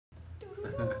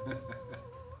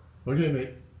Okay,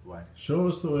 mate. What? Show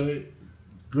us the way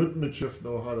good midship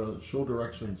know how to show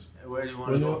directions. Where do you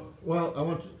want to go? Well, I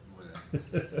want. Over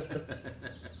there.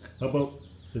 How about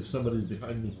if somebody's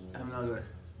behind me? I'm not good.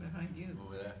 Behind you.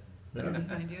 Over there. Yeah.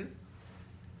 Behind you.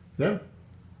 Deb?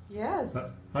 Yes.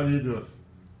 How do you do it?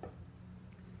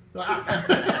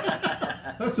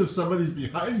 That's if somebody's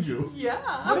behind you. Yeah.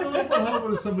 How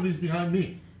about if somebody's behind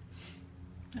me?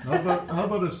 How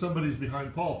about if somebody's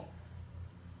behind Paul?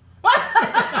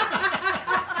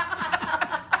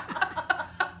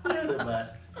 You're the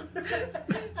best.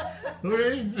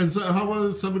 Okay, and so how about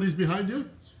if somebody's behind you?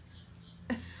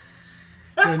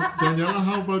 And Daniela,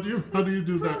 how about you? How do you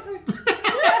do that?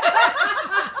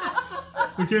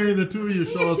 Okay, the two of you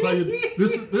show us how you.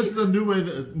 This is the new way.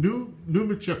 New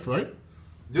McShift, right?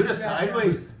 Do the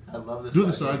sideways. I love this. Do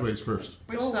the sideways first.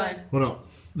 Which side? Well, no,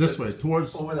 this way,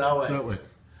 towards Over that way. That way.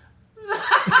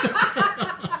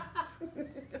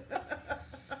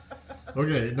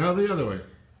 Okay, now the other way.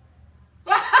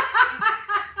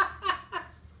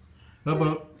 How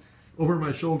about over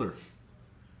my shoulder?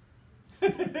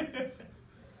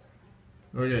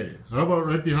 Okay, how about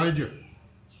right behind you?